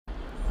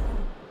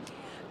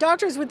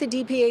Doctors with the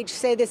DPH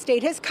say the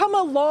state has come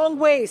a long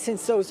way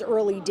since those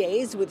early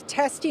days with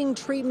testing,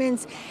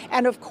 treatments,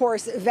 and of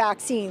course,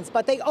 vaccines.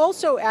 But they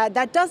also add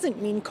that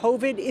doesn't mean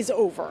COVID is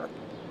over.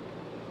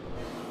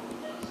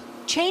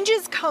 Change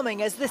is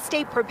coming as the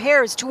state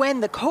prepares to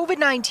end the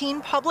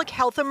COVID-19 public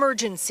health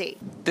emergency.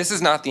 This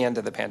is not the end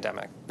of the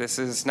pandemic. This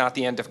is not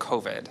the end of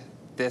COVID.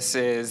 This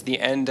is the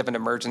end of an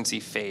emergency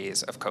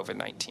phase of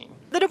COVID-19.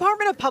 The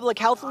Department of Public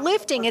Health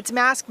lifting its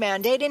mask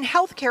mandate in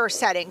healthcare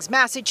settings.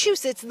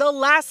 Massachusetts, the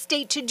last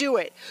state to do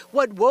it.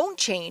 What won't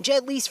change,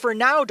 at least for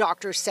now,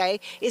 doctors say,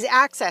 is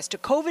access to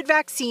COVID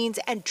vaccines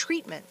and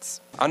treatments.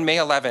 On May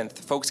 11th,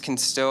 folks can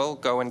still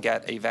go and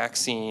get a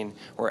vaccine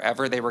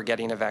wherever they were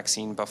getting a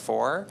vaccine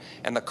before,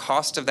 and the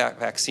cost of that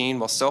vaccine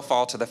will still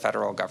fall to the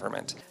federal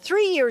government.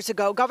 3 years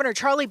ago, Governor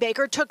Charlie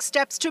Baker took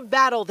steps to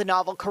battle the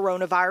novel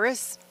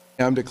coronavirus.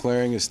 I'm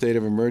declaring a state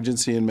of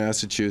emergency in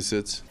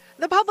Massachusetts.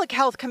 The public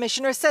health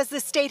commissioner says the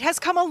state has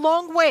come a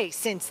long way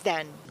since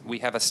then. We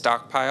have a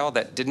stockpile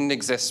that didn't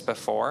exist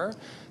before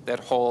that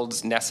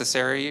holds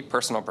necessary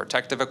personal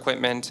protective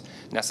equipment,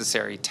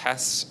 necessary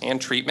tests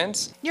and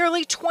treatments.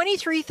 Nearly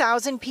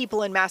 23,000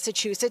 people in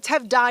Massachusetts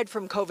have died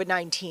from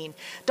COVID-19.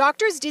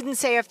 Doctors didn't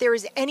say if there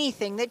is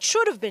anything that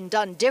should have been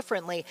done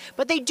differently,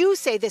 but they do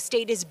say the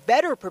state is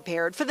better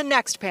prepared for the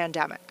next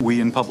pandemic.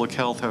 We in public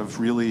health have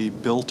really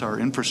built our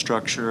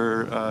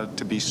infrastructure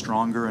to be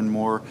stronger and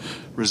more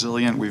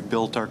resilient. We've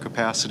built our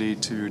capacity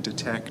to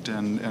detect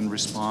and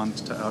respond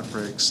to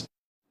outbreaks.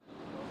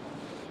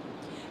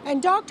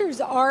 And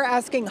doctors are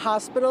asking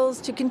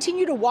hospitals to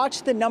continue to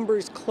watch the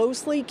numbers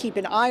closely, keep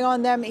an eye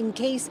on them in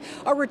case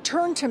a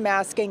return to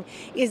masking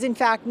is in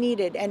fact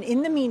needed. And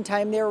in the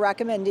meantime, they're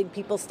recommending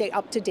people stay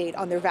up to date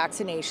on their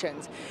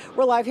vaccinations.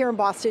 We're live here in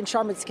Boston.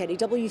 Charmin Sketty,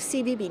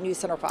 WCVB News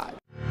Center 5.